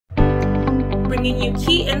bringing you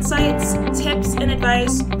key insights, tips, and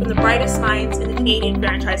advice from the brightest minds in the Canadian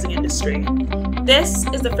franchising industry. This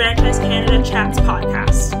is the Franchise Canada Chats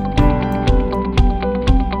podcast.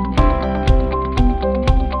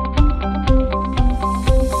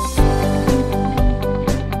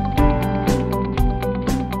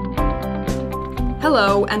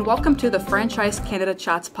 Hello, and welcome to the Franchise Canada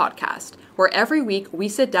Chats podcast, where every week we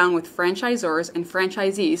sit down with franchisors and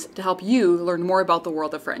franchisees to help you learn more about the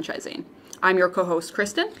world of franchising. I'm your co-host,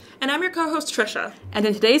 Kristen. And I'm your co-host, Trisha. And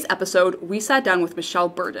in today's episode, we sat down with Michelle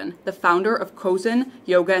Burton, the founder of Qozen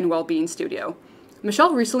Yoga and Wellbeing Studio.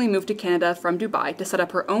 Michelle recently moved to Canada from Dubai to set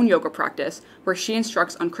up her own yoga practice, where she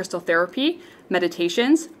instructs on crystal therapy,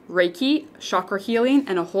 meditations, Reiki, chakra healing,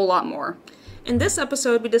 and a whole lot more. In this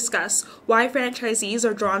episode, we discuss why franchisees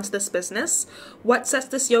are drawn to this business, what sets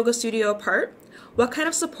this yoga studio apart, what kind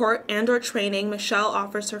of support and/or training Michelle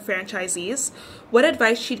offers her franchisees, what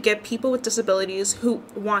advice she'd give people with disabilities who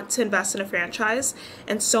want to invest in a franchise,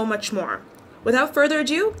 and so much more. Without further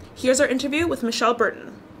ado, here's our interview with Michelle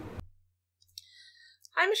Burton.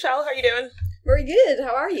 Hi, Michelle. How are you doing? Very good.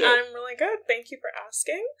 How are you? I'm really good. Thank you for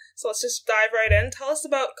asking. So let's just dive right in. Tell us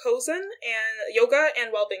about Qozen and Yoga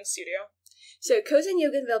and Wellbeing Studio. So Qozen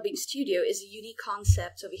Yoga and Wellbeing Studio is a unique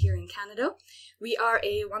concept over here in Canada. We are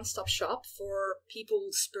a one-stop shop for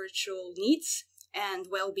people's spiritual needs and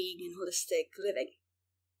well-being and holistic living.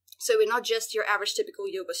 So we're not just your average typical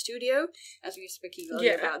yoga studio, as we were speaking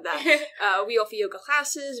earlier about that. We offer yoga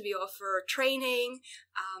classes, we offer training,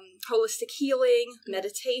 holistic healing,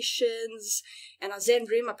 meditations, and a Zen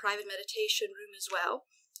room, a private meditation room as well.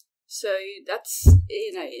 So that's,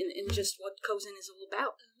 in just what Qozen is all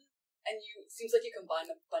about. And seems like you combine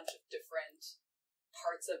a bunch of different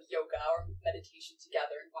parts of yoga or meditation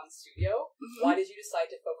together in one studio. Mm-hmm. Why did you decide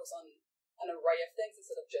to focus on an array of things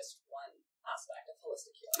instead of just one aspect of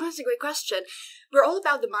holistic healing? Oh, that's a great question. We're all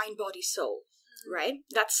about the mind, body, soul, right?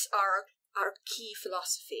 That's our key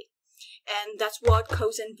philosophy. And that's what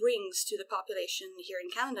Qozen brings to the population here in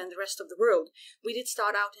Canada and the rest of the world. We did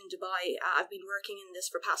start out in Dubai. I've been working in this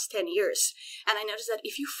for past 10 years. And I noticed that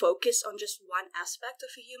if you focus on just one aspect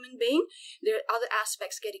of a human being, there are other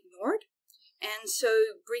aspects get ignored. And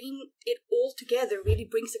so bringing it all together really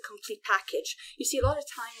brings a complete package. You see, a lot of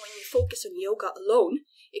time when you focus on yoga alone,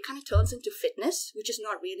 it kind of turns into fitness, which is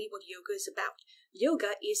not really what yoga is about.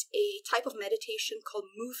 Yoga is a type of meditation called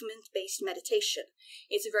movement-based meditation.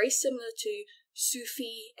 It's very similar to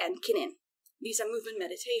Sufi and Kinin. These are movement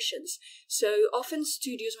meditations. So often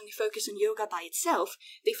studios, when they focus on yoga by itself,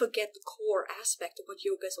 they forget the core aspect of what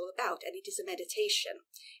yoga is all about, and it is a meditation.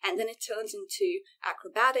 And then it turns into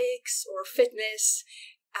acrobatics or fitness.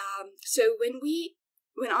 So when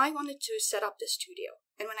I wanted to set up the studio,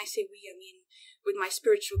 and when I say we, I mean with my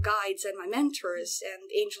spiritual guides and my mentors and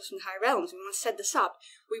angels from the higher realms, we want to set this up.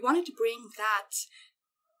 We wanted to bring that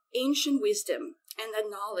ancient wisdom and that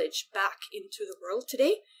knowledge back into the world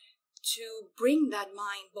today to bring that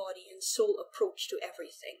mind, body, and soul approach to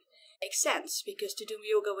everything. Makes sense, because to do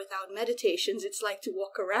yoga without meditations, it's like to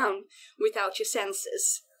walk around without your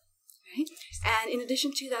senses. Right? And in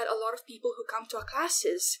addition to that, a lot of people who come to our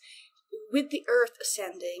classes, with the earth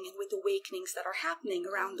ascending and with awakenings that are happening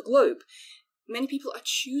around the globe, many people are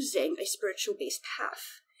choosing a spiritual-based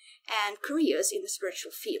path and careers in the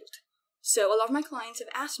spiritual field. So a lot of my clients have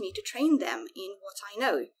asked me to train them in what I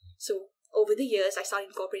know. So over the years, I started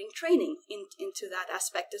incorporating training into that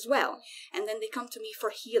aspect as well. And then they come to me for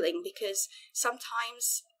healing because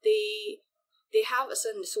sometimes they have a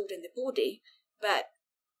certain disorder in their body, but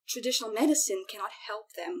traditional medicine cannot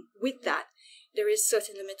help them with that. There is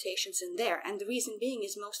certain limitations in there. And the reason being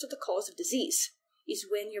is most of the cause of disease is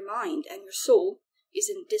when your mind and your soul is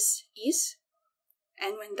in dis-ease.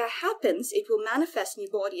 And when that happens, it will manifest in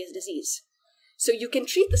your body as disease. So you can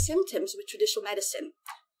treat the symptoms with traditional medicine.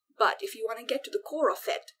 But if you want to get to the core of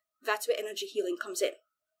it, that's where energy healing comes in.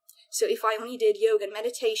 So if I only did yoga and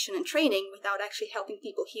meditation and training without actually helping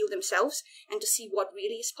people heal themselves and to see what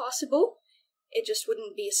really is possible, it just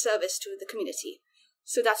wouldn't be a service to the community.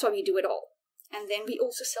 So that's why we do it all. And then we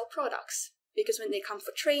also sell products, because when they come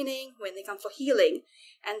for training, when they come for healing,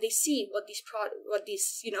 and they see what these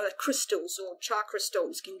crystals or chakra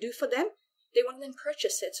stones can do for them, they want to then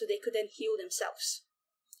purchase it so they could then heal themselves.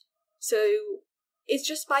 So it's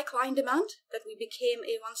just by client demand that we became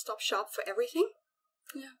a one-stop shop for everything.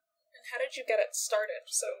 Yeah. And how did you get it started?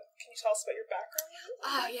 So can you tell us about your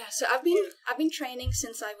background? Yeah. So I've been training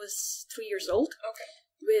since I was 3 years old. Okay.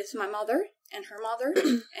 With my mother and her mother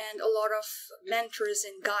and a lot of mentors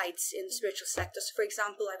and guides in the spiritual sector. So for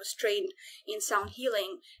example, I was trained in sound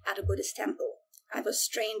healing at a Buddhist temple. I was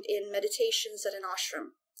trained in meditations at an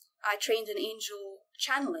ashram. I trained in angel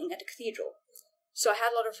channeling at the cathedral. So I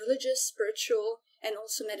had a lot of religious, spiritual, and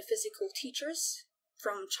also metaphysical teachers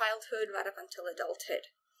from childhood right up until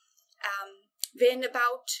adulthood. Then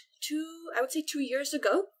about 2 years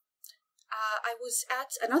ago, I was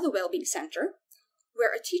at another wellbeing center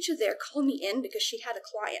where a teacher there called me in because she had a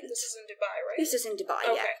client. This is in Dubai, right? This is in Dubai,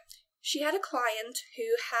 okay. yeah. She had a client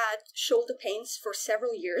who had shoulder pains for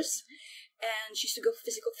several years, and she used to go for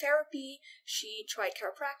physical therapy. She tried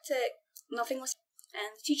chiropractic, nothing was.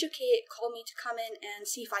 And the teacher called me to come in and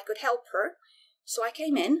see if I could help her. So I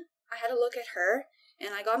came in, I had a look at her,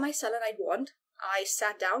 and I got my selenite wand. I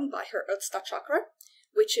sat down by her Earth Star chakra,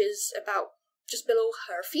 which is about just below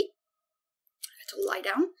her feet. I had to lie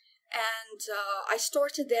down. And I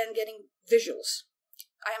started then getting visuals.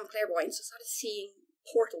 I am clairvoyant, so I started seeing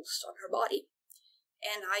portals on her body.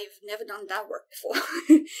 And I've never done that work before.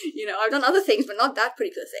 I've done other things, but not that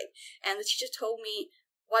particular thing. And the teacher told me,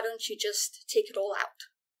 why don't you just take it all out?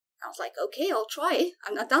 I was like, okay, I'll try.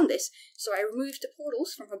 I've not done this. So I removed the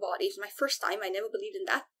portals from her body. It was my first time. I never believed in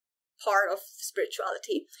that part of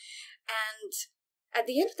spirituality. And at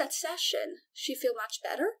the end of that session, she felt much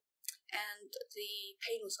better. And the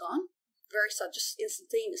pain was gone, just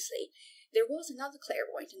instantaneously. There was another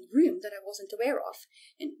clairvoyant in the room that I wasn't aware of,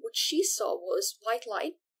 and what she saw was white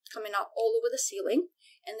light coming out all over the ceiling,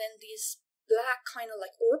 and then these black kind of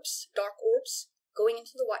like orbs, dark orbs, going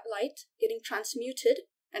into the white light, getting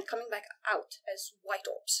transmuted, and coming back out as white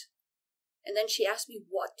orbs. And then she asked me,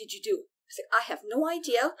 what did you do? I said, I have no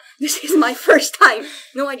idea. This is my first time.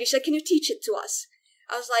 No idea. She said, can you teach it to us?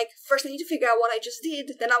 I was like, first I need to figure out what I just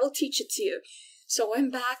did, then I will teach it to you. So I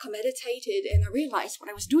went back, I meditated, and I realized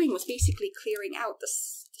what I was doing was basically clearing out the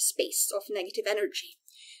space of negative energy.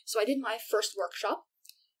 So I did my first workshop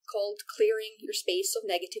called Clearing Your Space of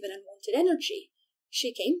Negative and Unwanted Energy.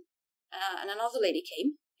 She came, and another lady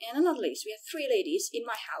came, and another lady. So we had 3 ladies in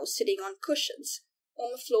my house sitting on cushions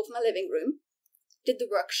on the floor of my living room, did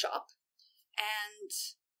the workshop, and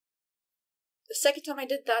the second time I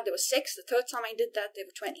did that, there were 6. The third time I did that, there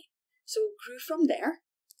were 20. So it grew from there,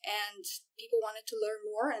 and people wanted to learn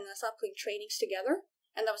more, and I started putting trainings together.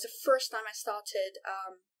 And that was the first time I started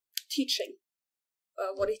teaching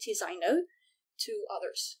what it is I know to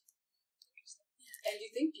others. And do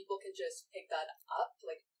you think people can just pick that up?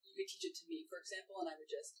 Like, you could teach it to me, for example, and I would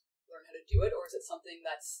just learn how to do it? Or is it something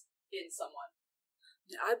that's in someone?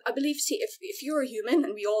 I believe, if you're a human,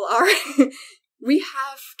 and we all are, we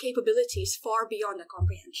have capabilities far beyond our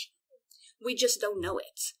comprehension. We just don't know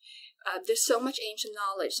it. There's so much ancient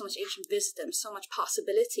knowledge, so much ancient wisdom, so much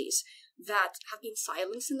possibilities that have been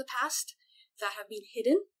silenced in the past, that have been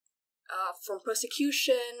hidden from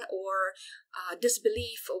persecution or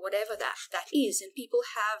disbelief or whatever that is. And people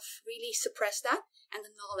have really suppressed that, and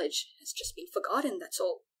the knowledge has just been forgotten, that's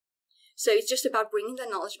all. So it's just about bringing the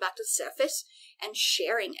knowledge back to the surface and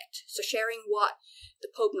sharing it. So sharing what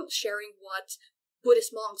the Pope knows, sharing what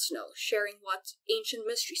Buddhist monks know, sharing what ancient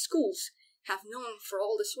mystery schools have known for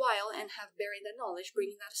all this while and have buried their knowledge,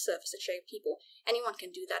 bringing that to the surface and sharing people. Anyone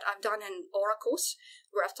can do that. I've done an aura course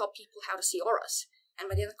where I've taught people how to see auras. And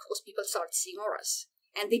by the end of the course, people started seeing auras.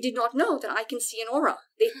 And they did not know that I can see an aura.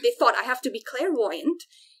 They thought I have to be clairvoyant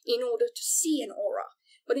in order to see an aura.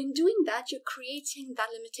 But in doing that, you're creating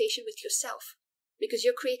that limitation with yourself, because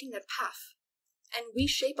you're creating that path. And we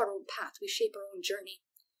shape our own path. We shape our own journey.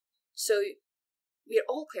 So we're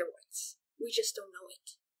all clairvoyants. We just don't know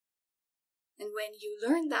it. And when you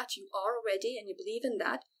learn that you are already and you believe in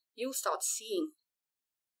that, you'll start seeing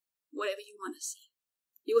whatever you want to see.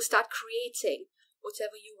 You will start creating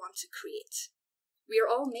whatever you want to create. We are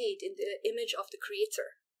all made in the image of the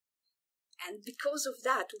Creator. And because of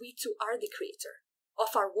that, we too are the creator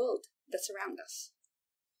of our world that's around us.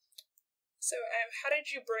 So how did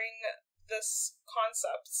you bring this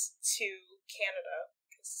concept to Canada?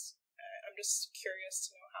 Because I'm just curious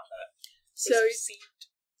to know how that was received.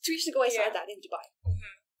 2 years ago, I started that in Dubai.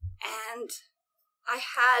 Mm-hmm. And I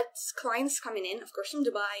had clients coming in, of course, from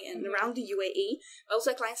Dubai and around the UAE. I also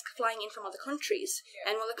had clients flying in from other countries. Yeah.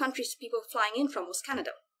 And one of the countries people flying in from was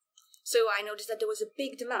Canada. So I noticed that there was a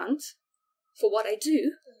big demand for what I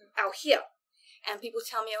do out here. And people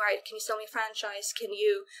tell me, all right, can you sell me a franchise? Can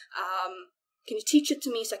you teach it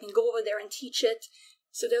to me so I can go over there and teach it?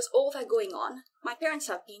 So there's all that going on. My parents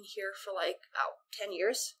have been here for like about 10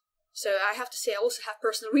 years. So I have to say I also have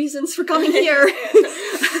personal reasons for coming here.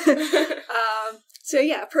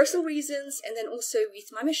 Personal reasons, and then also with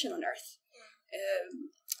my mission on Earth.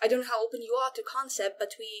 I don't know how open you are to concept,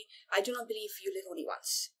 but I do not believe you live only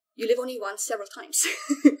once. You live only once several times.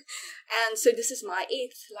 And so this is my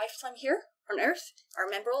 8th lifetime here on Earth. I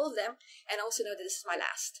remember all of them, and I also know that this is my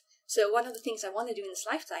last. So one of the things I want to do in this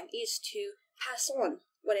lifetime is to pass on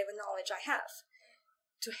whatever knowledge I have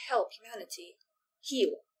to help humanity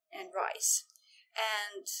heal and rise.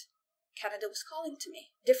 And Canada was calling to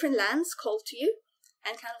me. Different lands called to you,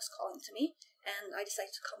 and Canada was calling to me, and I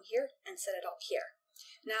decided to come here and set it up here.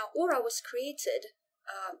 Now, Aura was created,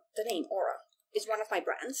 the name Aura is one of my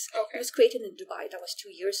brands. Okay. It was created in Dubai. That was 2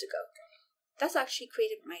 years ago. That's actually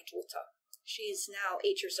created by my daughter. She is now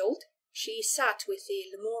 8 years old. She sat with the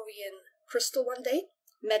Lemurian crystal one day,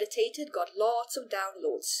 meditated, got lots of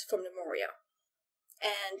downloads from Lemuria,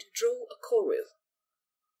 and drew a koru,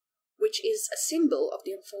 which is a symbol of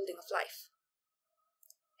the unfolding of life.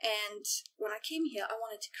 And when I came here, I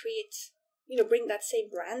wanted to create, bring that same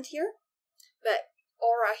brand here. But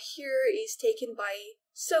Aura here is taken by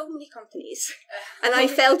so many companies. And I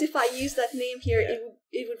felt if I use that name here,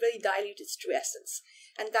 it would really dilute its true essence.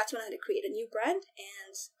 And that's when I had to create a new brand,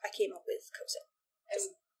 and I came up with Qozen.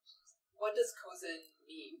 And what does Qozen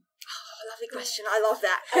mean? Oh, lovely question. I love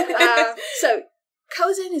that. So,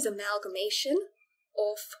 Qozen is amalgamation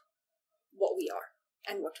of what we are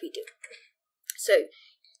and what we do. So,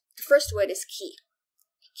 the first word is ki.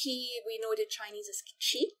 Ki, we know it in Chinese as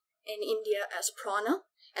qi, in India as prana,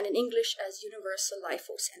 and in English as universal life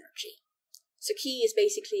force energy. So ki is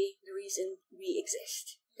basically the reason we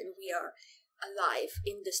exist, and we are alive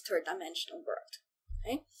in this third dimensional world.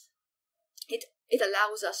 Okay? It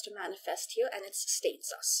allows us to manifest here, and it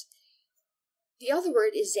sustains us. The other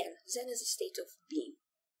word is zen. Zen is a state of being.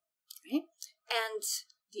 Okay? And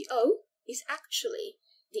the O is actually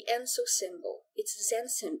the Enso symbol. It's a Zen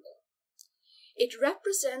symbol. It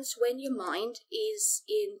represents when your mind is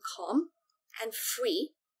in calm and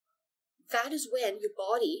free. That is when your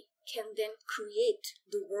body can then create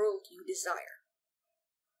the world you desire.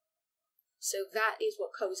 So that is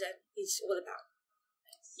what Qozen is all about.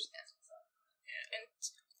 Yeah, and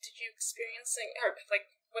did you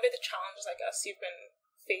what are the challenges, I guess, you've been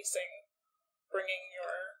facing bringing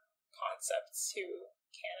your concepts to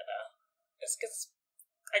Canada? It's because,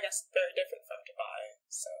 I guess, very different from Dubai,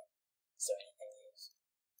 so is there anything you've...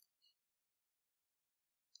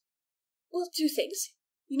 Well, two things.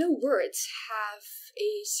 Words have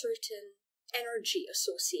a certain energy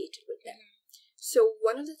associated with them. So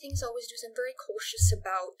one of the things I always do is I'm very cautious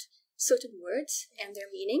about certain words and their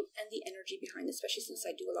meaning and the energy behind it, especially since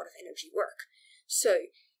I do a lot of energy work. So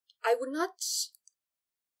I would not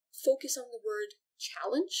focus on the word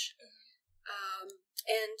challenge,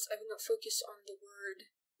 and I would not focus on the word,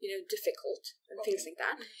 difficult and things like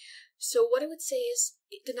that. So what I would say is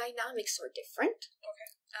the dynamics are different.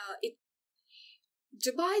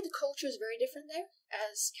 Dubai, the culture is very different there,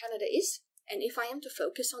 as Canada is. And if I am to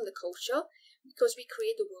focus on the culture, because we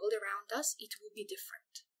create the world around us, it will be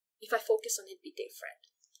different. If I focus on it, be different.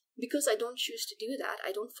 Because I don't choose to do that,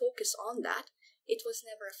 I don't focus on that, it was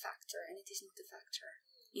never a factor, and it is not a factor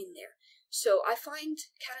in there. So I find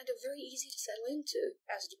Canada very easy to settle into,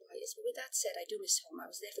 as Dubai is. But with that said, I do miss home. I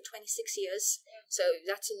was there for 26 years, so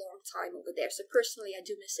that's a long time over there. So personally, I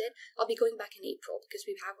do miss it. I'll be going back in April, because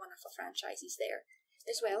we have one of our franchisees there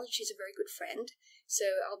as well, and she's a very good friend.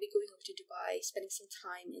 So I'll be going over to Dubai, spending some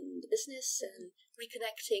time in the business and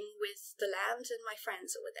reconnecting with the land and my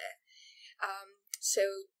friends over there.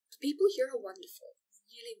 So the people here are wonderful,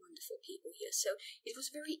 really wonderful people here. So it was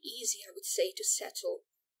very easy, I would say, to settle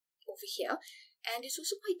over here, and it's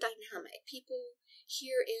also quite dynamic. People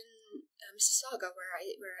here in Mississauga, where I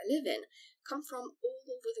live in, come from all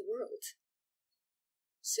over the world.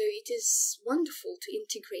 So it is wonderful to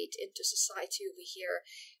integrate into society over here.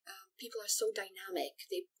 People are so dynamic.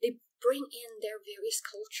 They bring in their various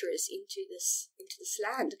cultures into this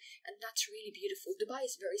land, and that's really beautiful. Dubai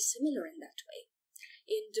is very similar in that way.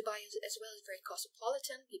 In Dubai as well is very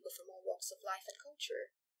cosmopolitan. People from all walks of life and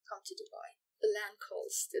culture come to Dubai. The land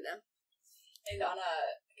calls to them. And on a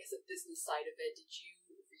business side of it, did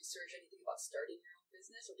you research anything about starting your own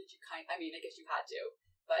business, or did you I guess you had to,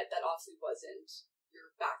 but that obviously wasn't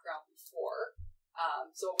your background before.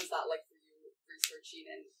 So what was that like for you, researching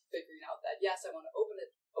and figuring out that, yes, I want to open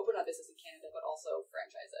a business in Canada, but also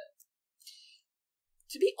franchise it?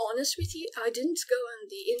 To be honest with you, I didn't go on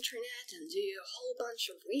the internet and do a whole bunch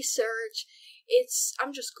of research.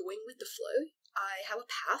 I'm just going with the flow. I have a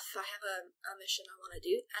path, I have a mission I want to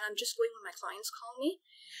do, and I'm just going when my clients call me.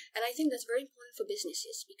 And I think that's very important for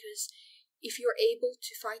businesses, because if you're able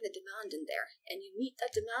to find the demand in there and you meet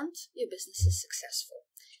that demand, your business is successful.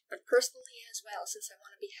 But personally as well, since I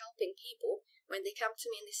want to be helping people, when they come to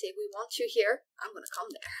me and they say, we want you here, I'm going to come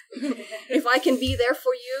there. If I can be there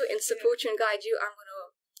for you and support you and guide you, I'm going to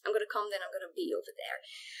I'm going to come, then I'm going to be over there.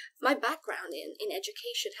 My background in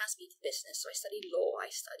education has been business. So I studied law, I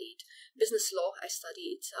studied business law, I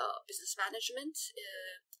studied business management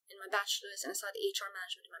in my bachelor's, and I studied HR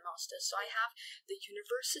management in my master's. So I have the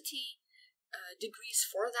university degrees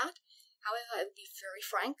for that. However, I will be very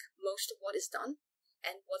frank, most of what is done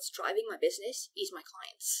and what's driving my business is my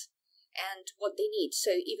clients and what they need.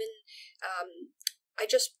 So even I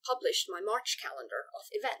just published my March calendar of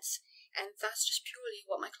events, and that's just purely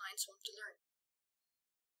what my clients want to learn.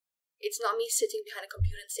 It's not me sitting behind a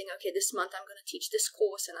computer and saying, okay, this month I'm going to teach this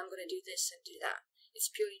course and I'm going to do this and do that. It's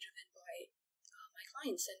purely driven by my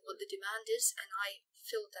clients and what the demand is, and I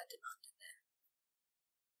fill that demand in there.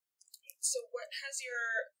 So what has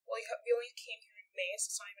your, you only came here in May, so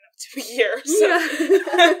it's not even up to a year. So,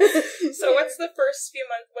 Yeah. So what's the first few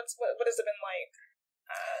months, what has it been like?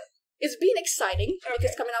 It's been exciting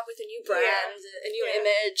because coming up with a new brand, a new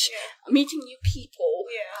image, meeting new people,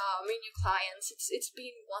 meeting new clients. It's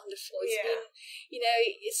been wonderful. It's been,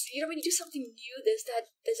 when you do something new, there's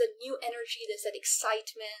a new energy, there's that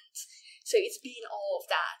excitement. So it's been all of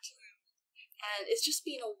that. And it's just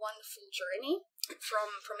been a wonderful journey from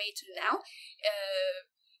May to now.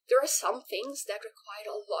 There are some things that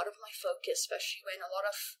require a lot of my focus, especially when a lot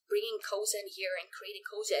of bringing Qozen here and creating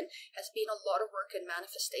Qozen has been a lot of work and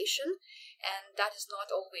manifestation, and that is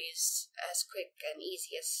not always as quick and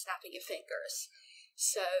easy as snapping your fingers.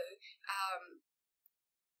 So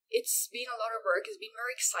it's been a lot of work. It's been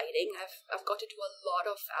very exciting. I've got to do a lot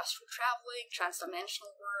of astral traveling,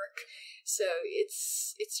 transdimensional work, so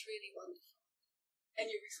it's really wonderful.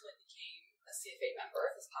 And you recently became a CFA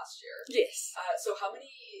member this past year. Yes. So how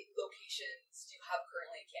many locations do you have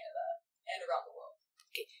currently in Canada and around the world?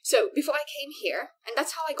 Okay, so before I came here, and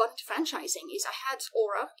that's how I got into franchising, is I had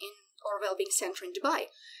Aura Wellbeing Center in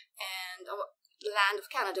Dubai, and the land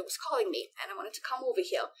of Canada was calling me, and I wanted to come over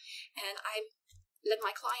here, and I let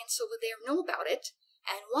my clients over there know about it,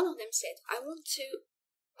 and one of them said, I want to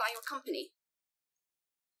buy your company.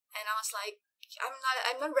 And I was like,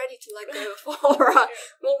 I'm not ready to let go of Aura.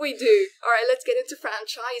 What we do? All right, let's get into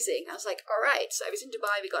franchising. I was like, all right. So I was in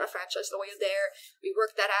Dubai. We got a franchise lawyer there. We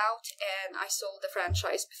worked that out, and I sold the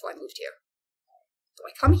franchise before I moved here. So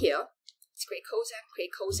I come here. It's create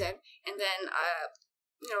Qozen, and then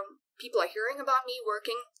people are hearing about me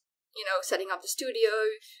working, setting up the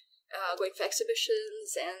studio, going for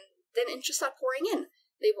exhibitions, and then interest started pouring in.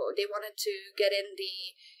 They wanted to get in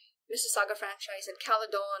the Mississauga franchise in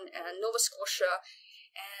Caledon and Nova Scotia,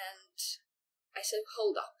 and I said,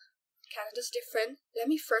 hold up, Canada's different. Let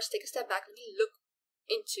me first take a step back. Let me look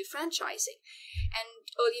into franchising. And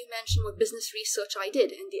earlier you mentioned what business research I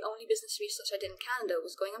did, and the only business research I did in Canada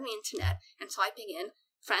was going on the internet and typing in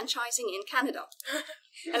franchising in Canada.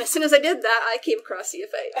 And as soon as I did that, I came across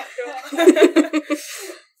CFA.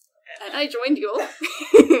 And I joined you all.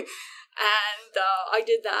 And I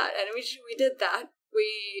did that, and we did that.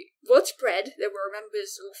 Word spread. There were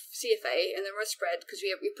members of CFA, and the word spread because we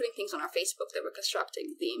were putting things on our Facebook that we're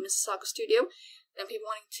constructing the Mississauga studio, and people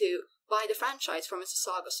wanting to buy the franchise from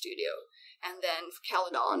Mississauga studio. And then for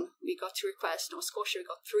Caledon, we got 2 requests. Nova Scotia, we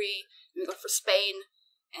got 3. And we got for Spain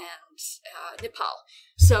and Nepal.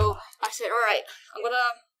 So I said, all right, I'm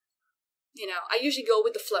gonna, I usually go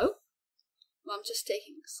with the flow. Well, I'm just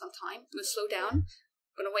taking some time. I'm gonna slow down.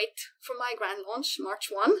 I'm going to wait for my grand launch,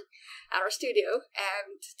 March 1, at our studio,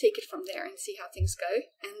 and take it from there and see how things go.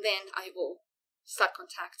 And then I will start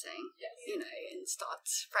contacting, and start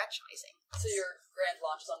franchising. So your grand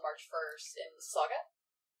launch is on March 1st in Mississauga?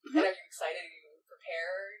 Mm-hmm. And are you excited? Are you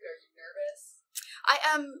prepared? Are you nervous? I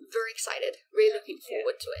am very excited, really looking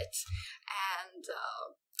forward to it. And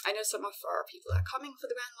I know some of our people that are coming for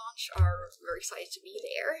the grand launch are very excited to be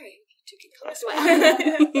there. You can come as well.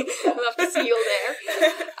 I'd love to see you all there.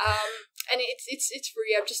 And it's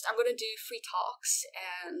free. I'm going to do free talks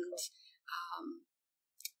and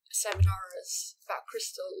seminars about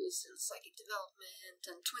crystals and psychic development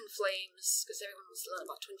and twin flames, because everyone wants to learn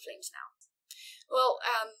about twin flames now. Well,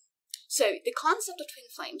 so the concept of twin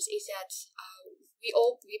flames is that we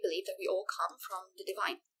believe that we all come from the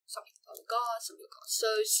divine. Some people call it God, some people call it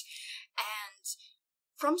souls, and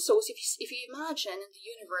from souls, if you imagine in the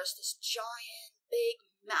universe this giant, big,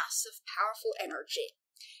 massive, powerful energy,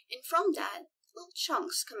 and from that little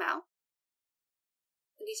chunks come out,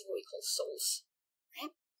 and these are what we call souls,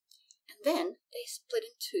 right? And then they split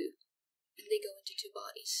in 2, and they go into 2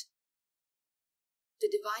 bodies,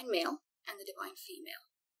 the divine male and the divine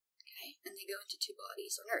female, okay? And they go into 2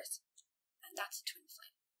 bodies on Earth, and that's a twin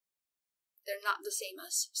flame. They're not the same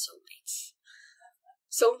as soulmates.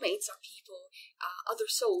 Soulmates are people,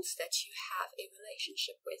 other souls that you have a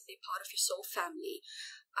relationship with. They're part of your soul family.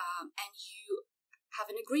 And you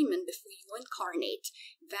have an agreement before you incarnate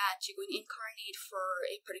that you're going to incarnate for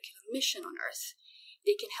a particular mission on Earth.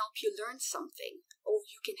 They can help you learn something, or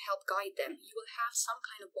you can help guide them. You will have some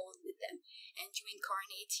kind of bond with them, and you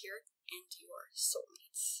incarnate here, and you are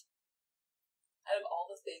soulmates. Out of all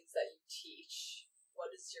the things that you teach, what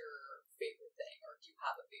is your favorite thing, or do you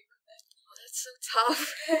have a favorite thing? Oh, that's so tough.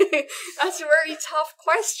 That's a very tough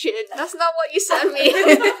question. That's not what you sent me.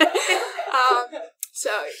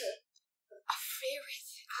 So, a favorite,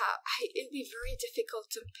 it would be very difficult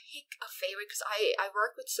to pick a favorite because I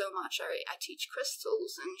work with so much. I teach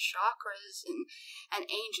crystals and chakras and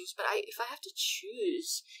angels, but if I have to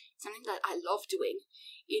choose something that I love doing,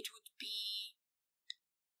 it would be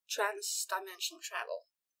trans-dimensional travel.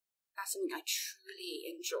 That's something I truly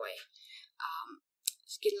enjoy.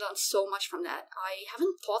 Can learn so much from that. I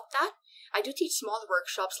haven't taught that. I do teach smaller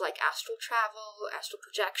workshops like astral travel, astral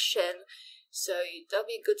projection, so that'll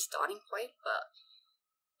be a good starting point. But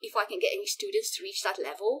if I can get any students to reach that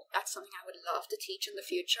level, that's something I would love to teach in the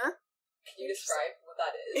future. Can you describe what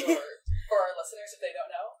that is, or for our listeners if they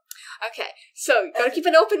don't know? Okay, so gotta keep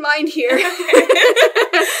an open mind here.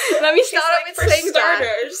 Let me start out with saying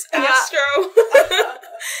starters, astro.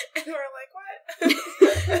 And we're like, what?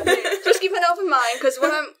 Just keep an open mind, because a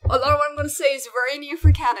lot of what I'm going to say is very new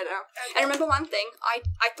for Canada. Okay. And remember one thing,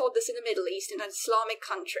 I taught this in the Middle East, in an Islamic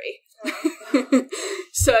country.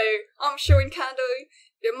 So I'm sure in Canada,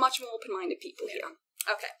 there are much more open-minded people here.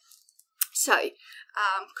 Okay. So,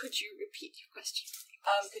 could you repeat your question?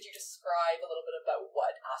 Could you describe a little bit about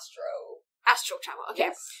what astral travel? Okay.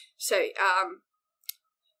 Yes. So,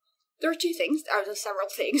 there are two things. There are several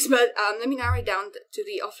things, but let me narrow it down to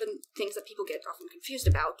the often things that people get often confused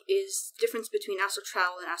about is the difference between astral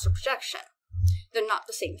travel and astral projection. They're not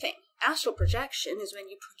the same thing. Astral projection is when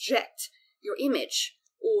you project your image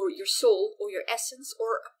or your soul or your essence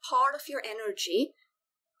or a part of your energy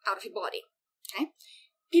out of your body. Okay?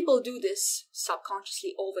 People do this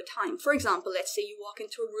subconsciously all the time. For example, let's say you walk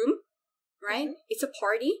into a room, right? Mm-hmm. It's a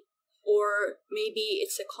party. Or maybe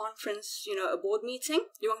it's a conference, a board meeting,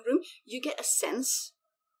 you walk in the room, you get a sense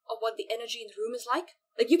of what the energy in the room is like.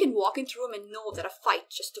 Like, you can walk into a room and know that a fight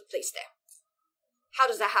just took place there. How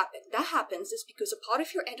does that happen? That happens is because a part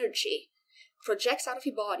of your energy projects out of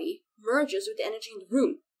your body, merges with the energy in the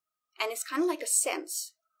room, and it's kind of like a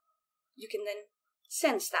sense. You can then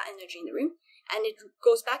sense that energy in the room, and it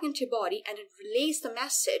goes back into your body, and it relays the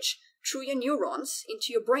message through your neurons into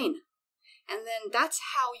your brain. And then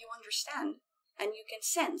that's how you understand and you can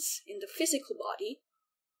sense in the physical body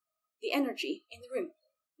the energy in the room.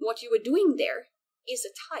 What you were doing there is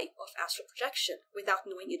a type of astral projection without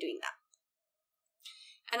knowing you're doing that.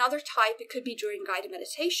 Another type, it could be during guided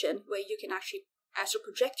meditation where you can actually astral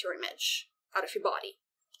project your image out of your body.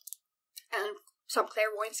 And some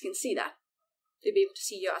clairvoyants can see that. They'll be able to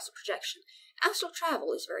see your astral projection. Astral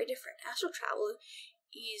travel is very different. Astral travel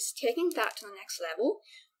is taking that to the next level,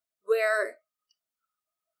 where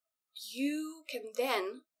you can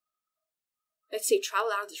then, let's say,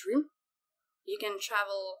 travel out of this room. You can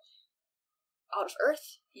travel out of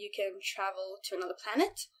Earth. You can travel to another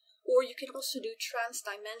planet. Or you can also do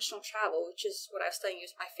trans-dimensional travel, which is what I was telling you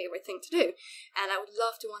is my favorite thing to do. And I would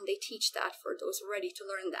love to one day teach that for those who are ready to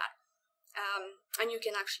learn that. And you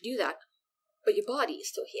can actually do that, but your body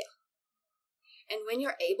is still here. And when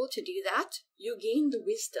you're able to do that, you gain the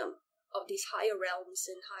wisdom of these higher realms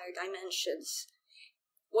and higher dimensions.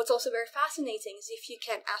 What's also very fascinating is if you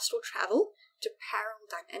can astral travel to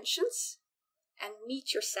parallel dimensions and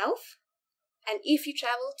meet yourself, and if you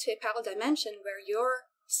travel to a parallel dimension where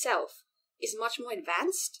your self is much more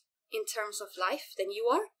advanced in terms of life than you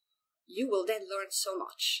are, you will then learn so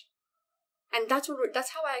much. And that's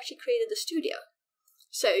how I actually created the studio.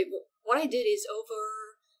 So what I did is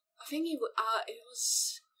over, I think it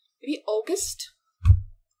was maybe August,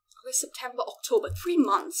 September, October, 3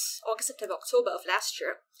 months, August, September, October of last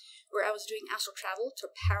year, where I was doing astral travel to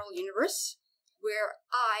a parallel universe, where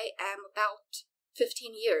I am about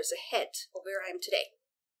 15 years ahead of where I am today.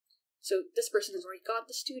 So this person has already got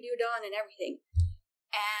the studio done and everything.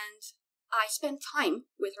 And I spent time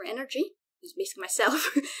with her energy. It was basically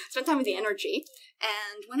myself. Spent time with the energy.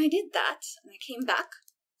 And when I did that, and I came back,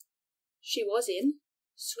 she was in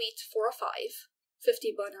Suite 405,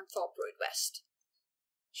 50 Burton Thorpe Road West.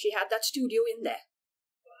 She had that studio in there.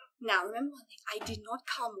 Now, remember one thing, I did not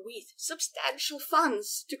come with substantial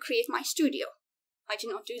funds to create my studio. I did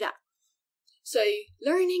not do that. So,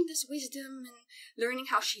 learning this wisdom and learning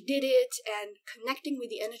how she did it and connecting with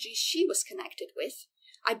the energies she was connected with,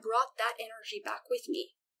 I brought that energy back with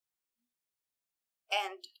me.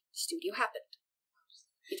 And the studio happened.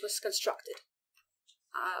 It was constructed.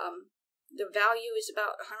 The value is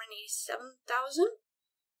about 187,000.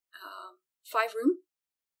 5-room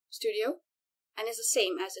studio. And it's the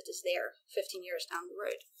same as it is there 15 years down the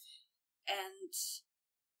road. And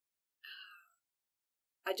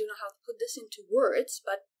I don't know how to put this into words,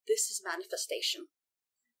 but this is manifestation.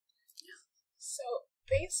 Yeah. So,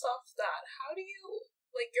 based off that, how do you,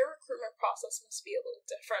 like, your recruitment process must be a little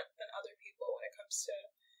different than other people when it comes to,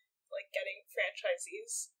 like, getting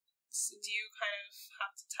franchisees. So do you kind of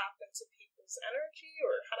have to tap into people's energy,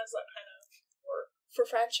 or how does that kind of work? For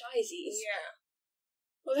franchisees? Yeah.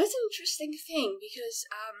 Well, that's an interesting thing, because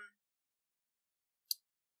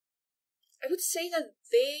I would say that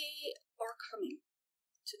they are coming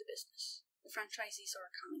to the business. The franchisees are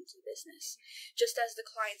coming to the business, just as the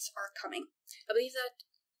clients are coming. I believe that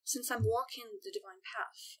since I'm walking the divine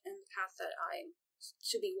path, and the path that I'm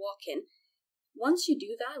to be walking, once you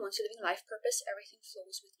do that, once you're living life purpose, everything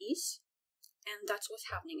flows with ease. And that's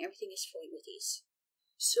what's happening. Everything is flowing with ease.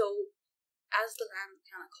 So, as the Lamb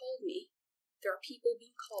kind of called me, there are people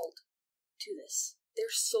being called to this.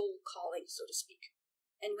 Their soul calling, so to speak.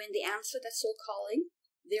 And when they answer that soul calling,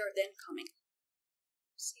 they are then coming.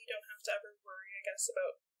 So you don't have to ever worry, I guess,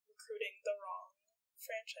 about recruiting the wrong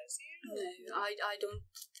franchisee? No, I don't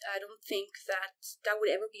think that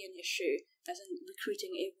would ever be an issue, as in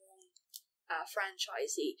recruiting a wrong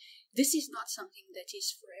franchisee. This is not something that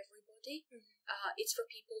is for everybody. It's for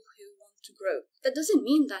people who want to grow. That doesn't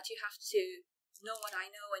mean that you have to know what I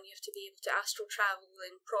know, and you have to be able to astral travel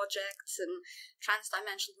and projects and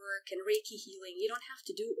transdimensional work and Reiki healing. You don't have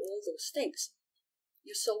to do all those things.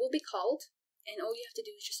 Your soul will be called, and all you have to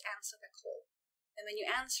do is just answer that call. And when you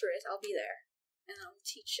answer it, I'll be there, and I will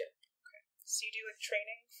teach you. Okay. So you do like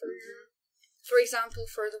training for your... For example,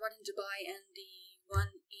 for the one in Dubai and the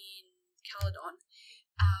one in Caledon,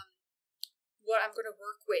 what I'm going to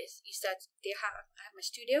work with is that I have my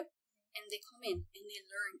studio, and they come in and they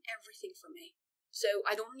learn everything from me. So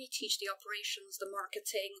I don't only teach the operations, the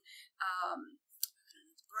marketing,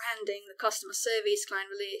 branding, the customer service,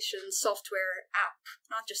 client relations, software, app,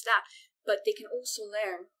 not just that, but they can also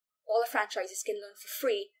learn, all the franchises can learn for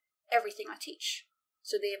free everything I teach.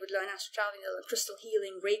 So they would learn astral traveling, they'll learn crystal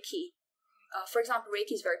healing, Reiki. For example,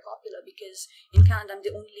 Reiki is very popular because in Canada I'm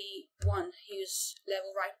the only one who's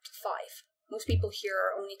level right to 5. Most people here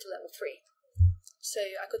are only to level 3. So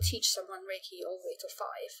I could teach someone Reiki all the way to 5,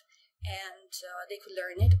 and they could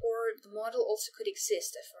learn it. Or the model also could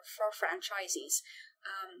exist for franchisees,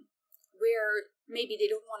 where maybe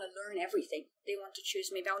they don't want to learn everything. They want to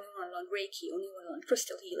choose, maybe I only want to learn Reiki, only want to learn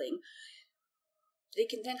crystal healing. They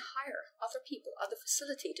can then hire other people, other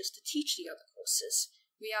facilitators to teach the other courses.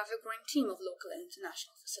 We have a growing team of local and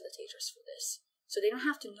international facilitators for this. So they don't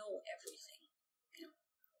have to know everything.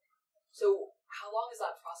 So how long is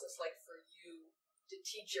that process like for you to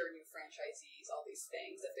teach your new franchisees all these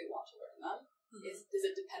things if they want to learn them? Does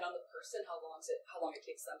it depend on the person, how long it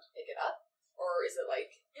takes them to pick it up? Or is it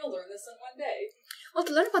like, you'll learn this in one day? Well,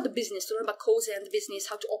 to learn about the business, to learn about Qozen, the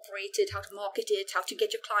business, how to operate it, how to market it, how to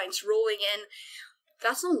get your clients rolling in,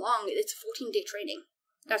 that's not long. It's a 14-day training.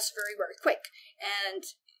 That's very, very quick. And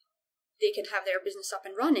they can have their business up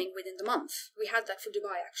and running within the month. We had that for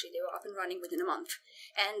Dubai, actually. They were up and running within a month.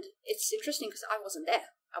 And it's interesting because I wasn't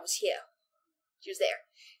there. I was here. She was there,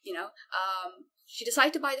 She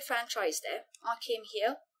decided to buy the franchise there. I came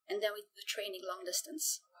here, and then we did the training long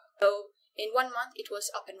distance. So in 1 month, it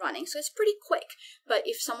was up and running. So it's pretty quick. But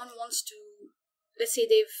if someone wants to, let's say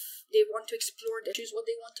they want to explore, they choose what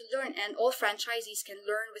they want to learn, and all franchisees can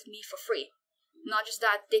learn with me for free. Not just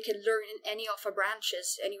that, they can learn in any of our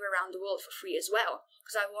branches anywhere around the world for free as well.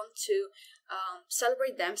 Because I want to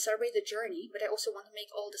celebrate them, celebrate the journey, but I also want to make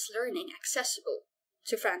all this learning accessible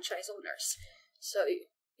to franchise owners. So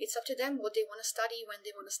it's up to them what they want to study, when they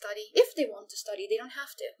want to study. If they want to study, they don't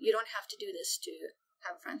have to. You don't have to do this to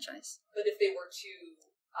have a franchise. But if they were to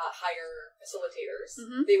hire facilitators,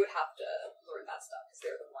 they would have to learn that stuff because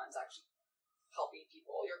they're the ones actually helping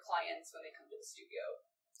people, your clients, when they come to the studio.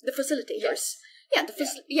 The facilitators.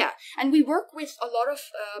 Yes. Yeah. And we work with a lot of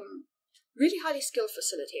really highly skilled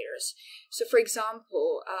facilitators. So, for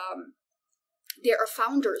example, there are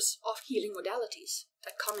founders of healing modalities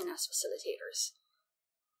that come in as facilitators.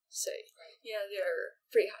 So, yeah, they're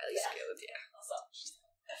pretty highly skilled. Yeah. Awesome.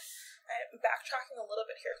 I'm backtracking a little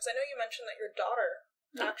bit here because I know you mentioned that your daughter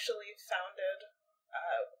actually founded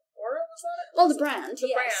Aura, was that it? Well, the brand,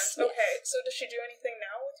 The brand, yes. okay. So does she do anything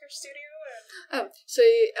now with your studio? So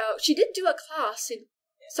she did do a class in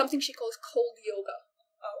something she calls cold yoga.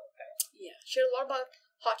 Oh, okay. Yeah, she did a lot about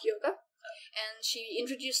hot yoga. And she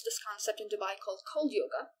introduced this concept in Dubai called cold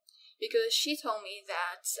yoga, because she told me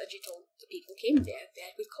that, and she told the people who came there,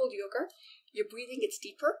 that with cold yoga, your breathing gets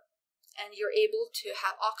deeper, and you're able to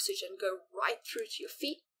have oxygen go right through to your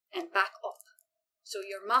feet and back up. So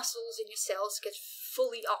your muscles and your cells get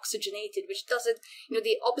fully oxygenated, which doesn't,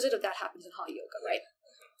 the opposite of that happens in hot yoga, right?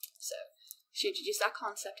 So she introduced that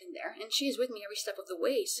concept in there, and she's with me every step of the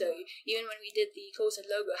way. So even when we did the Qozen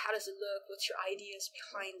logo, how does it look? What's your ideas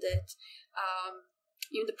behind it?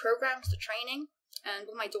 Even the programs, the training. And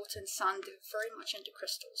with my daughter and son, they're very much into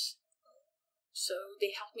crystals. So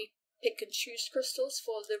they help me pick and choose crystals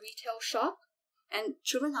for the retail shop. And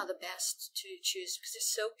children are the best to choose because they're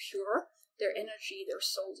so pure. Their energy, their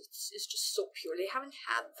soul is just so pure. They haven't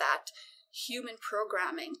had that human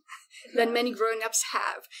programming that many grown-ups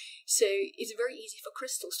have. So it's very easy for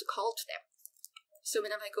crystals to call to them. So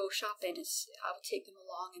whenever I go shopping, I would take them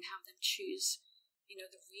along and have them choose,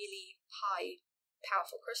 the really high,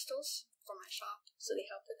 powerful crystals for my shop, so they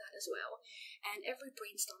help with that as well. And every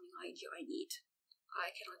brainstorming idea I need, I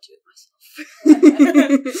cannot do it myself.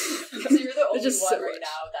 So you're the only one right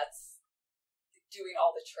now that's doing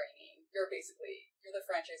all the training. You're the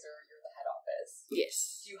franchisor, you're the head office.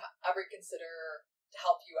 Yes. Do you ever consider to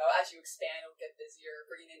help you out as you expand or get busier,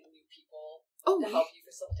 bringing in new people to help you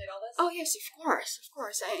facilitate all this? Oh yes, of course.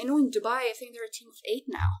 I know in Dubai, I think they're a team of 8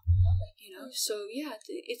 now. So yeah,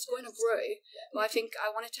 it's going to grow. Well, I think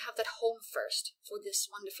I wanted to have that home first for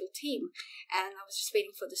this wonderful team, and I was just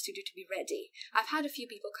waiting for the studio to be ready. I've had a few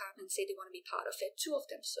people come and say they want to be part of it, 2 of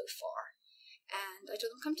them so far. And I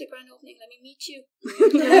told them, come to the grand opening, let me meet you.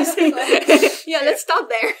 Yeah, let's start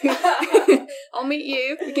there. I'll meet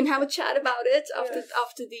you. We can have a chat about it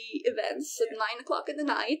after the events at 9 o'clock in the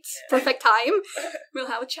night. Perfect time. We'll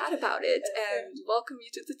have a chat about it and welcome you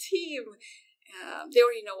to the team. They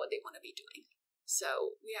already know what they want to be doing.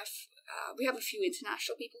 So we have a few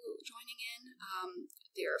international people who are joining in.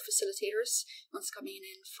 They're facilitators. One's coming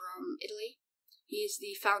in from Italy. He is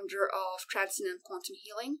the founder of Transcendent Quantum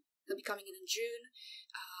Healing. He'll be coming in June.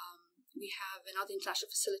 We have another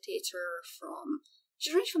international facilitator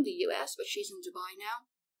she's originally from the US, but she's in Dubai now.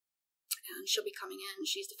 And she'll be coming in.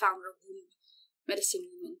 She's the founder of Medicine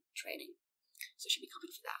Women Training. So she'll be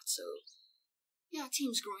coming for that. So yeah,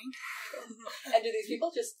 team's growing. And do these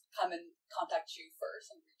people just come and contact you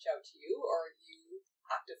first and reach out to you, or are you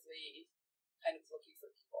actively kind of looking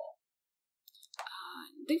for people?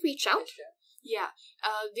 They reach out. Yeah.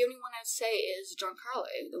 The only one I'd say is Giancarlo,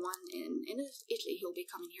 the one in Italy. He'll be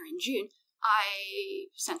coming here in June.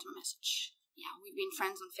 I sent him a message. Yeah, we've been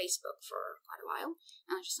friends on Facebook for quite a while.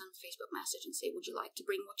 And I just sent him a Facebook message and say, would you like to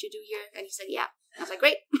bring what you do here? And he said, yeah. I was like,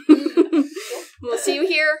 great. We'll see you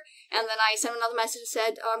here. And then I sent him another message and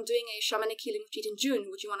said, I'm doing a shamanic healing retreat in June.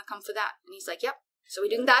 Would you want to come for that? And he's like, yep. So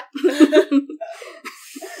we're doing that.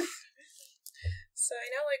 So I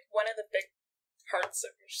know one of the big parts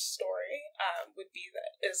of your story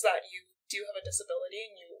is that you do have a disability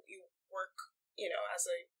and you work, as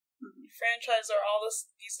a franchisor,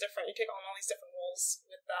 you take on all these different roles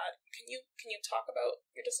with that. Can you talk about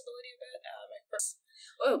your disability a bit?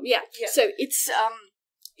 Oh yeah. So it's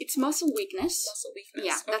muscle weakness. Muscle weakness.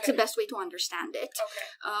 Yeah, that's the best way to understand it. Okay.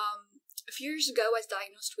 A few years ago, I was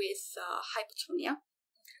diagnosed with hypotonia.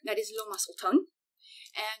 That is low muscle tone.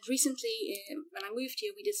 And recently, when I moved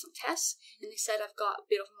here, we did some tests, and they said I've got a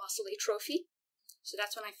bit of muscle atrophy. So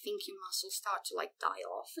that's when I think your muscles start to die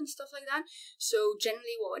off and stuff like that. So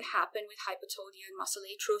generally what would happen with hypotonia and muscle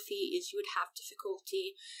atrophy is you would have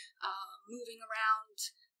difficulty moving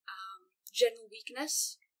around, general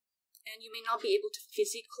weakness, and you may not be able to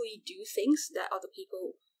physically do things that other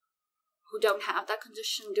people who don't have that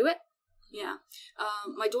condition do it. Yeah.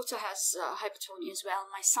 My daughter has hypotonia as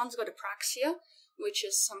well. My son's got apraxia, which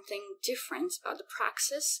is something different about the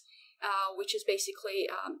praxis, which is basically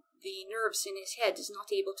the nerves in his head is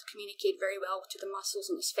not able to communicate very well to the muscles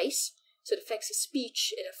in his face. So it affects his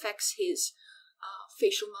speech, it affects his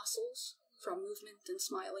facial muscles from movement and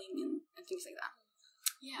smiling and things like that.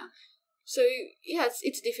 Yeah. So, yeah,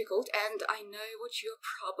 it's difficult, and I know what you're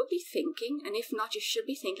probably thinking, and if not, you should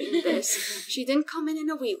be thinking this. She didn't come in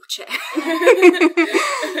a wheelchair.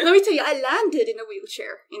 Let me tell you, I landed in a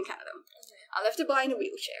wheelchair in Canada. I left Dubai in a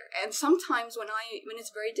wheelchair, and sometimes when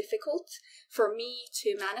it's very difficult for me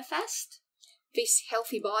to manifest this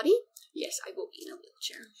healthy body, yes, I will be in a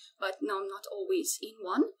wheelchair. But no, I'm not always in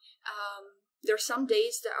one. There are some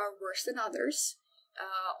days that are worse than others,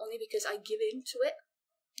 only because I give in to it.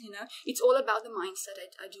 It's all about the mindset.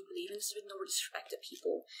 I do believe, and this is with no disrespect to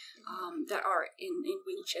people that are in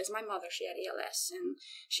wheelchairs. My mother, she had ALS, and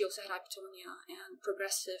she also had hypotonia and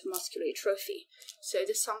progressive muscular atrophy. So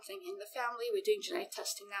there's something in the family. We're doing genetic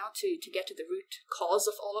testing now to get to the root cause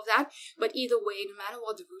of all of that. But either way, no matter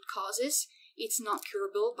what the root cause is, it's not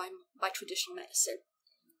curable by traditional medicine.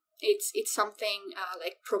 It's something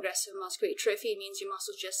like progressive muscular atrophy. It means your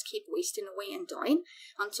muscles just keep wasting away and dying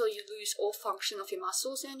until you lose all function of your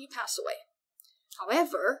muscles and you pass away.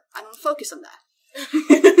 However, I don't focus on that.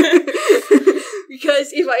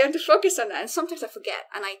 Because if I am to focus on that, and sometimes I forget,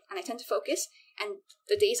 and I tend to focus, and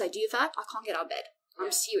the days I do that, I can't get out of bed.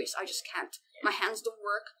 I'm serious. I just can't. My hands don't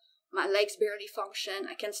work. My legs barely function.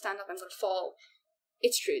 I can't stand up. I'm going to fall.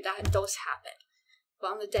 It's true. That does happen.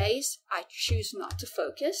 But on the days I choose not to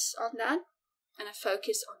focus on that, and I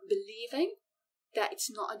focus on believing that it's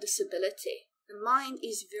not a disability. The mind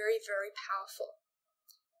is very, very powerful.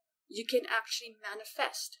 You can actually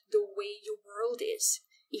manifest the way your world is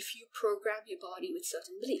if you program your body with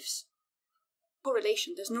certain beliefs.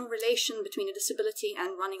 Correlation. There's no relation between a disability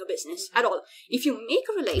and running a business at all. If you make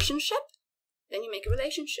a relationship, then you make a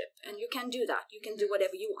relationship, and you can do that. You can do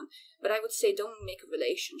whatever you want. But I would say don't make a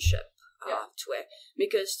relationship to it,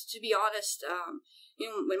 because to be honest,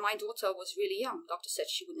 when my daughter was really young, doctor said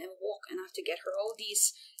she would never walk, and I have to get her all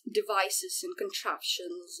these devices and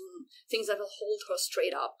contraptions and things that will hold her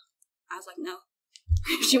straight up. I was like, no.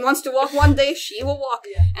 If she wants to walk one day, she will walk,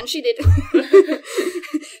 and she did.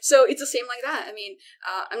 So it's the same like that. I mean,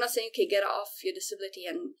 I'm not saying, okay, get off your disability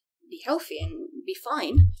and be healthy and be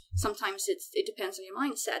fine. Sometimes it depends on your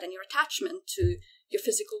mindset and your attachment to your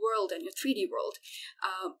physical world and your 3D world.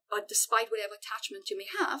 But despite whatever attachment you may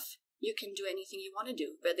have, you can do anything you want to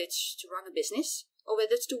do, whether it's to run a business or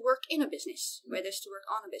whether it's to work in a business, whether it's to work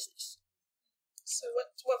on a business. So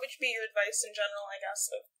what would be your advice in general, I guess,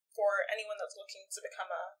 for anyone that's looking to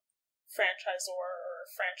become a franchisor or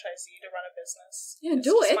a franchisee to run a business? Yeah,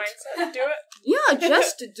 do it. Mindset. Do it. Yeah,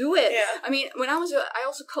 just to do it. Yeah. I mean, when I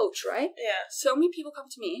also coach, right? Yeah. So many people come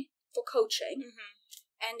to me for coaching,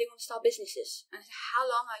 and they want to start businesses. And I say, how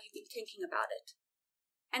long have you been thinking about it?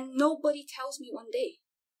 And nobody tells me 1 day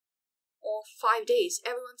or 5 days.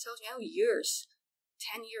 Everyone tells me, years,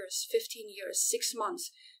 10 years, 15 years, 6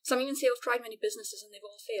 months. Some even say I've tried many businesses and they've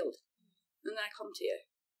all failed. And then I come to you.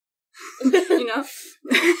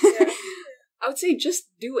 I would say just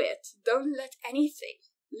do it. Don't let anything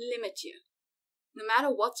limit you, no matter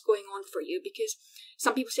what's going on for you. Because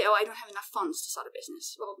some people say, I don't have enough funds to start a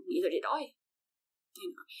business. Well, neither did I.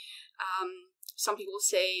 Some people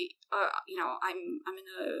say, I'm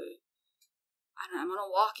on a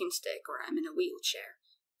walking stick, or I'm in a wheelchair.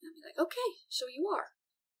 And I'll be like, okay, so you are.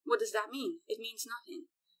 What does that mean? It means nothing.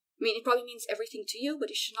 I mean, it probably means everything to you, but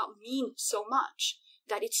it should not mean so much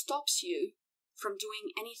that it stops you from doing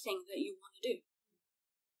anything that you want to do.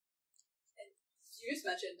 And you just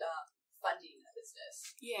mentioned funding a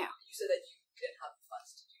business. Yeah. You said that you didn't have the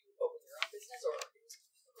funds to open your own business, or it was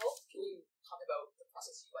difficult. Can you talk about the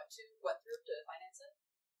process you went through to finance it?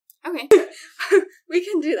 Okay. We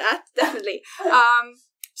can do that, definitely.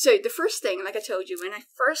 So the first thing, like I told you, when I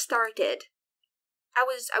first started, I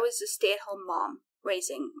was a stay-at-home mom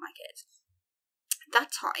raising my kids. At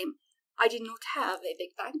that time, I did not have a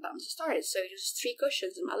big bank balance to start it, so it was 3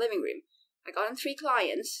 cushions in my living room. I got in 3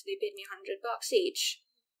 clients. They paid me $100 each.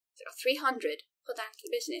 So I got 300, put that into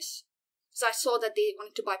the business. So I saw that they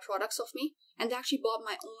wanted to buy products off me, and they actually bought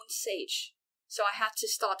my own sage. So I had to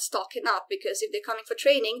start stocking up, because if they're coming for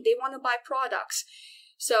training, they want to buy products.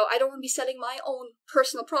 So I don't want to be selling my own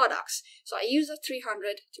personal products. So I used the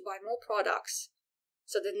 300 to buy more products.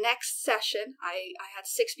 So the next session, I had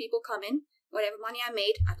 6 people come in. Whatever money I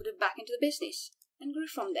made, I put it back into the business and grew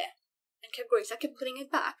from there and kept growing. So I kept putting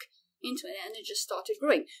it back into it, and it just started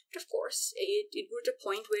growing. But of course, it grew to a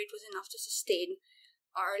point where it was enough to sustain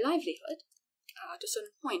our livelihood to a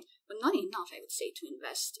certain point, but not enough, I would say, to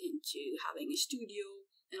invest into having a studio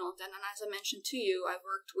and all that. And as I mentioned to you, I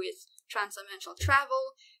worked with transdimensional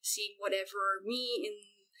travel, seeing whatever me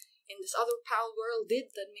in this other parallel world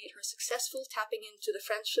did that made her successful, tapping into the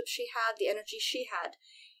friendship she had, the energy she had,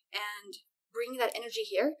 and bringing that energy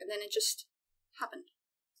here, and then it just happened.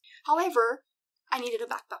 However, I needed a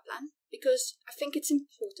backup plan, because I think it's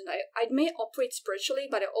important. I may operate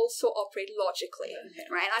spiritually, but I also operate logically,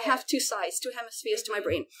 right? I have 2 sides, 2 hemispheres to my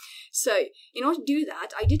brain. So in order to do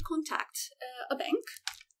that, I did contact a bank,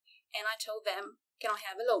 and I told them, can I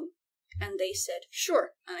have a loan? And they said,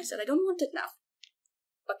 sure. And I said, I don't want it now,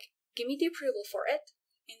 but give me the approval for it,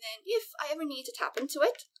 and then if I ever need to tap into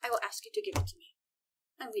it, I will ask you to give it to me.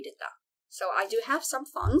 And we did that. So I do have some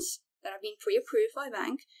funds that have been pre-approved by a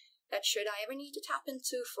bank, that should I ever need to tap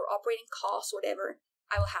into for operating costs or whatever,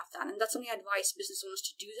 I will have that. And that's something I advise business owners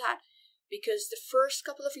to do that, because the first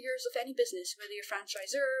couple of years of any business, whether you're a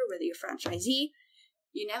franchisor, whether you're a franchisee,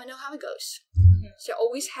 you never know how it goes. So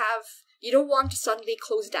always have, you don't want to suddenly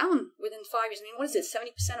close down within 5 years. I mean, what is it?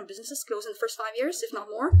 70% of businesses close in the first 5 years, if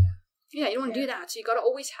not more. Yeah, you don't want to do that. So you got to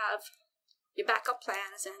always have your backup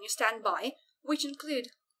plans and your standby, which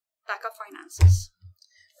include backup finances.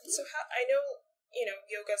 So I know,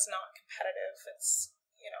 yoga's not competitive. It's,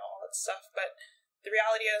 all that stuff. But the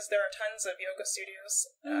reality is there are tons of yoga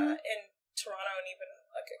studios in Toronto and even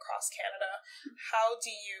like across Canada. How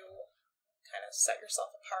do you kind of set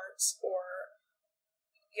yourself apart or,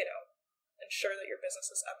 ensure that your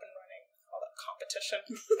business is up and running? All that competition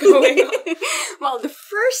going on. Well, the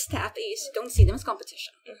first step is don't see them as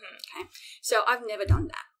competition. Okay, so I've never done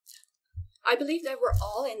that. I believe that we're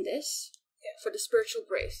all in this for the spiritual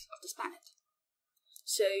growth of this planet.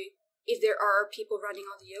 So if there are people running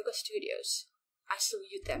all the yoga studios, I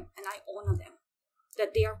salute them and I honor them,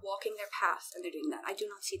 that they are walking their path and they're doing that. I do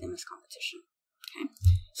not see them as competition. Okay,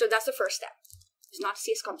 so that's the first step. Is not to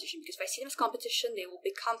see as competition, because if I see them as competition, they will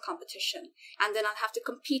become competition, and then I'll have to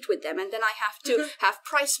compete with them, and then I have to have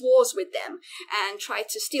price wars with them and try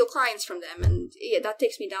to steal clients from them, and that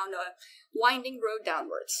takes me down a winding road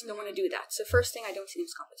downwards. Don't want to do that. So first thing, I don't see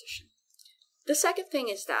them as competition. The second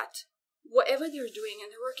thing is that whatever they're doing,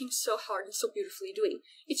 and they're working so hard and so beautifully doing,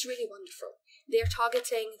 it's really wonderful. They're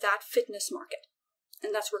targeting that fitness market,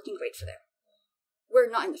 and that's working great for them.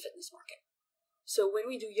 We're not in the fitness market. So when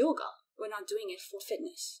we do yoga, we're not doing it for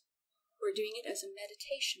fitness. We're doing it as a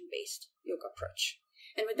meditation-based yoga approach.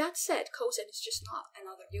 And with that said, Qozen is just not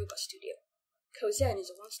another yoga studio. Qozen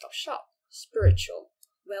is a one-stop shop, spiritual,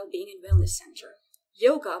 well-being and wellness center.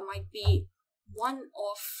 Yoga might be one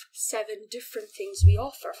of 7 different things we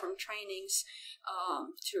offer, from trainings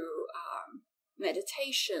to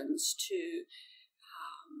meditations to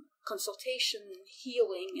consultation,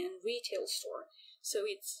 healing, and retail store. So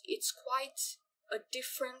it's quite a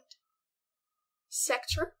different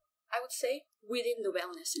sector, I would say, within the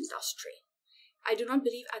wellness industry. I do not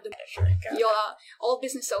believe at the all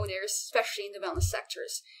business owners, especially in the wellness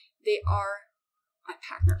sectors, they are my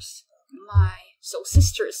partners, my soul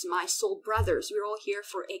sisters, my soul brothers. We're all here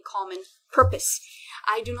for a common purpose.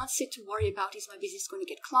 I do not sit to worry about, is my business going to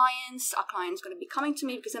get clients? Are clients going to be coming to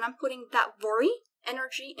me? Because then I'm putting that worry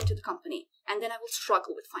energy into the company, and then I will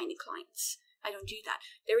struggle with finding clients. I don't do that.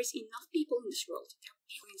 There is enough people in this world. There are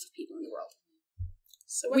billions of people in the world.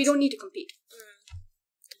 So we don't need to compete.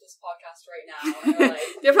 This podcast right now, and they're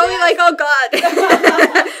like, they're probably like, oh God,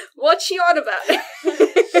 what's she on about?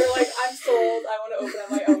 They're like, I'm sold. I want to open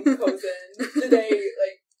up my own Qozen. Do they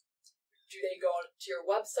go to your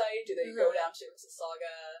website? Do they go down to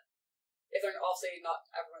Mississauga? If they're obviously not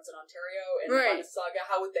everyone's in Ontario and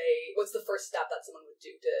Mississauga, what's the first step that someone would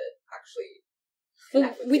do to actually?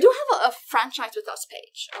 Well, we do have a franchise with us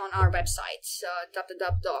page on our website,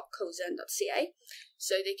 www.qozen.ca.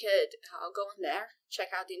 So they could go on there,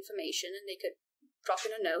 check out the information, and they could drop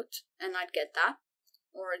in a note, and I'd get that.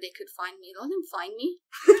 Or they could find me. Let them find me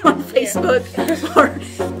on Facebook. Or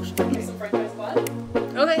some franchise what?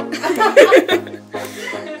 Okay.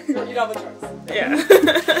 You don't have a choice. Yeah.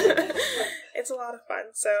 It's a lot of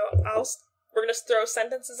fun. So we're gonna throw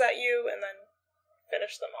sentences at you, and then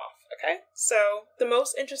finish them off, okay? So, the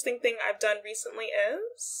most interesting thing I've done recently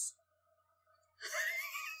is...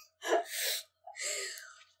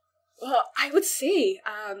 Well, I would say,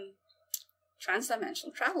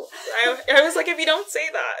 transdimensional travel. I was like, if you don't say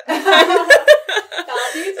that.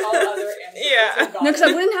 That needs all other answers. Yeah. No, because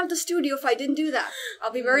I wouldn't have the studio if I didn't do that.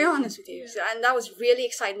 I'll be very honest with you. And that was really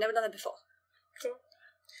exciting. Never done it before. Cool.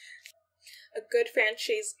 A good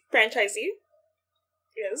franchisee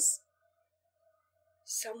is...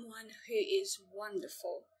 someone who is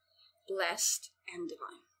wonderful, blessed, and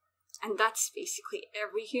divine. And that's basically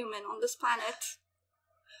every human on this planet.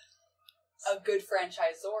 A good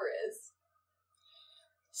franchisor is?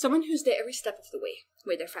 Someone who's there every step of the way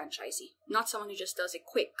with their franchisee. Not someone who just does a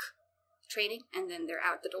quick training and then they're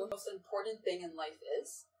out the door. The most important thing in life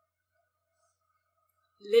is?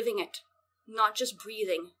 Living it. Not just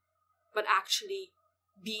breathing, but actually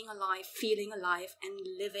being alive, feeling alive, and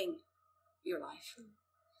living your life.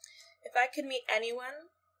 If I could meet anyone...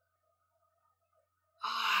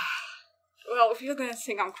 Well, if you're going to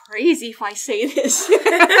think I'm crazy if I say this.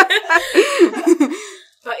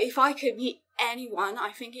 But if I could meet anyone,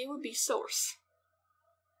 I think it would be Source.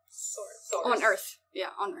 Source. On Earth. Yeah,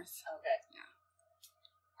 on Earth. Okay. Yeah.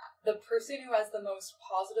 The person who has the most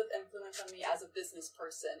positive influence on me as a business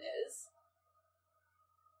person is?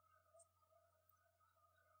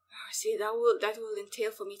 See, that will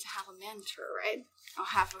entail for me to have a mentor, right? Or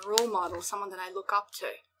have a role model, someone that I look up to.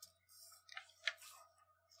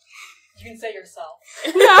 You can say yourself.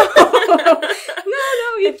 No,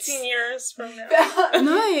 it's 15 years from now.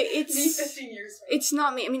 no, it's 15 years. it's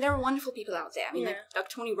not me. I mean, there are wonderful people out there. I mean, Yeah. like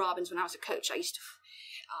Tony Robbins. When I was a coach, I used to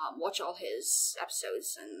watch all his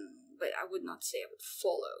episodes, but I would not say I would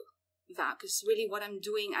follow that, because really what I'm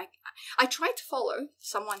doing, I tried to follow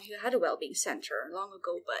someone who had a well-being center long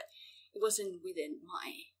ago, but it wasn't within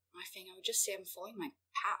my thing. I would just say I'm following my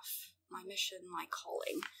path, my mission, my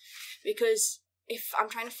calling, because if I'm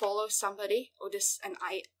trying to follow somebody or an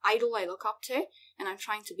idol I look up to, and I'm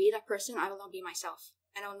trying to be that person, I will not be myself,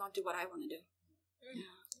 and I will not do what I want to do. Yeah.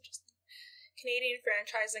 Interesting. Canadian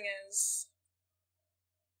franchising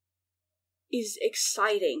is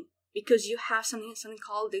exciting because you have something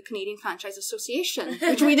called the Canadian Franchise Association,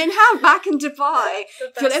 which we didn't have back in Dubai.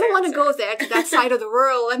 If you ever want to go there to that side of the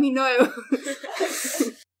world, let me know.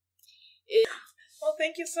 Well,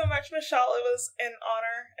 thank you so much, Michelle. It was an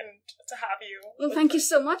honor and to have you. Well, thank you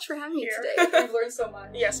so much for having me Here. today. We've learned so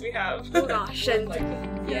much. Yes, we have. Oh gosh, and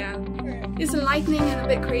yeah, Alright. it's enlightening and a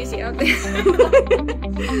bit crazy out there.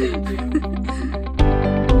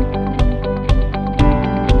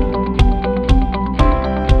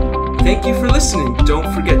 Thank you for listening.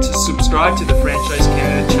 Don't forget to subscribe to the Franchise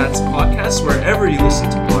Canada Chats podcast wherever you listen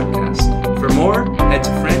to podcasts. For more, head to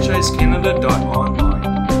franchisecanada.online.